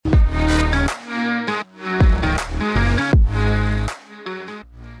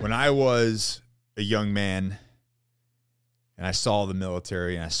I was a young man and I saw the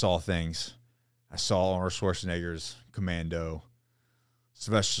military and I saw things, I saw Arnold Schwarzenegger's Commando,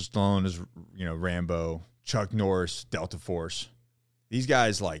 Sylvester Stallone as, Rambo, Chuck Norris, Delta Force. These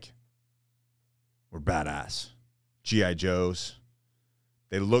guys, were badass. G.I. Joes.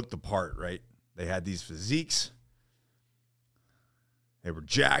 They looked the part, right? They had these physiques. They were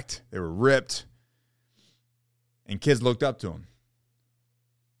jacked. They were ripped. And kids looked up to them.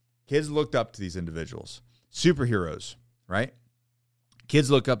 Kids looked up to these individuals. Superheroes, right?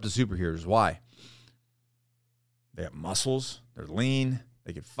 Kids look up to superheroes. Why? They have muscles. They're lean.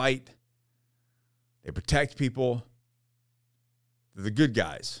 They can fight. They protect people. They're the good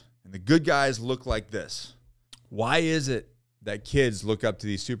guys. And the good guys look like this. Why is it that kids look up to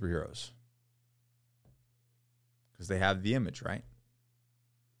these superheroes? Because they have the image, right?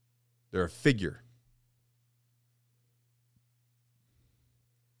 They're a figure.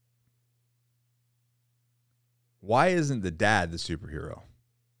 Why isn't the dad the superhero?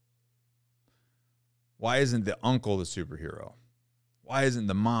 Why isn't the uncle the superhero? Why isn't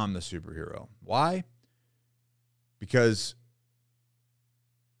the mom the superhero? Why? Because,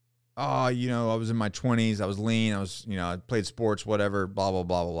 I was in my 20s. I was lean. I played sports, whatever, blah, blah,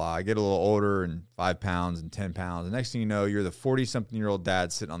 blah, blah, blah. I get a little older and 5 pounds and 10 pounds. The next thing you know, you're the 40-something-year-old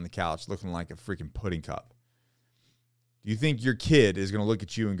dad sitting on the couch looking like a freaking pudding cup. Do you think your kid is going to look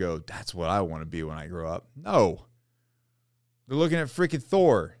at you and go, that's what I want to be when I grow up? No. They're looking at freaking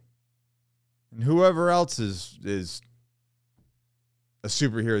Thor and whoever else is a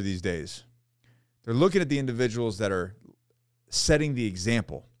superhero these days. They're looking at the individuals that are setting the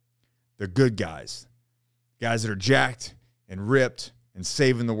example. They're good guys. Guys that are jacked and ripped and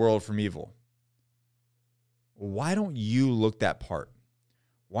saving the world from evil. Why don't you look that part?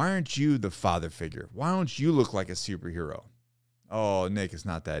 Why aren't you the father figure? Why don't you look like a superhero? Oh, Nick, it's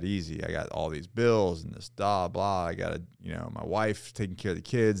not that easy. I got all these bills and this blah, blah. I got to, my wife taking care of the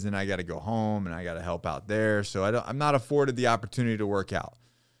kids. Then I got to go home and I got to help out there. So I'm not afforded the opportunity to work out.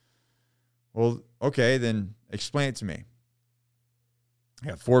 Well, okay, then explain it to me. I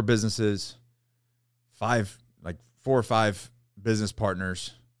got 4 businesses, 4 or 5 business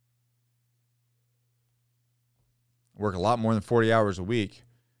partners. I work a lot more than 40 hours a week.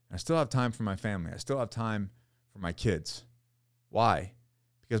 And I still have time for my family. I still have time for my kids. Why?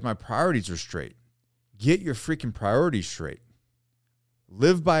 Because my priorities are straight. Get your freaking priorities straight.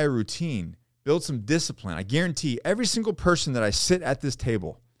 Live by a routine. Build some discipline. I guarantee every single person that I sit at this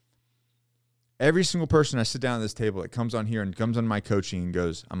table, every single person I sit down at this table that comes on here and comes on my coaching and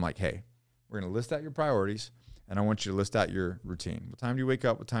goes, I'm like, hey, we're going to list out your priorities, and I want you to list out your routine. What time do you wake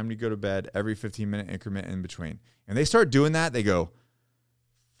up? What time do you go to bed? Every 15-minute increment in between. And they start doing that, they go,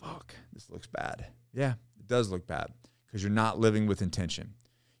 fuck, this looks bad. Yeah, it does look bad because you're not living with intention.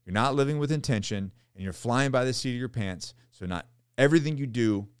 You're not living with intention, and you're flying by the seat of your pants, so not everything you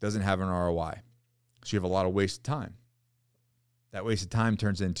do doesn't have an ROI. So you have a lot of wasted time. That wasted time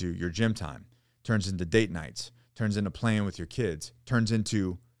turns into your gym time, turns into date nights, turns into playing with your kids, turns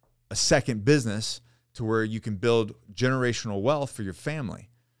into a second business to where you can build generational wealth for your family.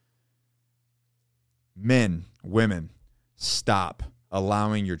 Men, women, stop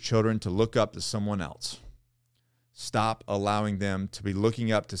allowing your children to look up to someone else. Stop allowing them to be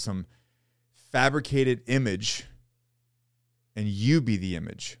looking up to some fabricated image and you be the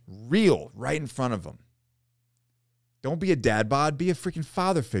image. Real, right in front of them. Don't be a dad bod, be a freaking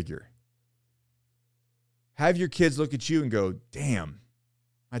father figure. Have your kids look at you and go, damn,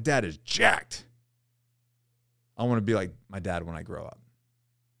 my dad is jacked. I want to be like my dad when I grow up.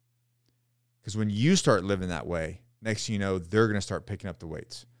 Because when you start living that way, next thing you know, they're going to start picking up the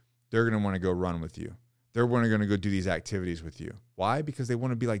weights. They're going to want to go run with you. They're going to go do these activities with you. Why? Because they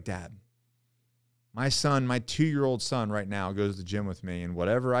want to be like dad. My son, my 2-year-old son right now goes to the gym with me, and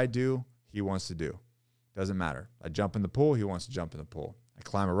whatever I do, he wants to do. Doesn't matter. I jump in the pool, he wants to jump in the pool. I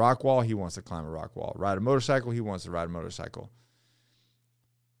climb a rock wall, he wants to climb a rock wall. Ride a motorcycle, he wants to ride a motorcycle.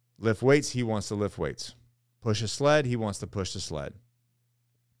 Lift weights, he wants to lift weights. Push a sled, he wants to push the sled.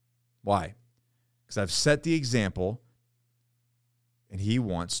 Why? Because I've set the example, and he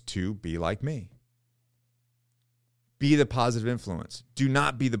wants to be like me. Be the positive influence. Do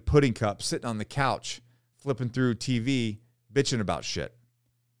not be the pudding cup sitting on the couch, flipping through TV, bitching about shit.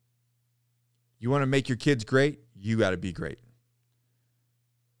 You want to make your kids great? You got to be great.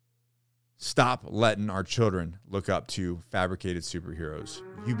 Stop letting our children look up to fabricated superheroes.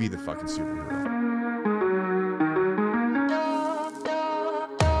 You be the fucking superhero.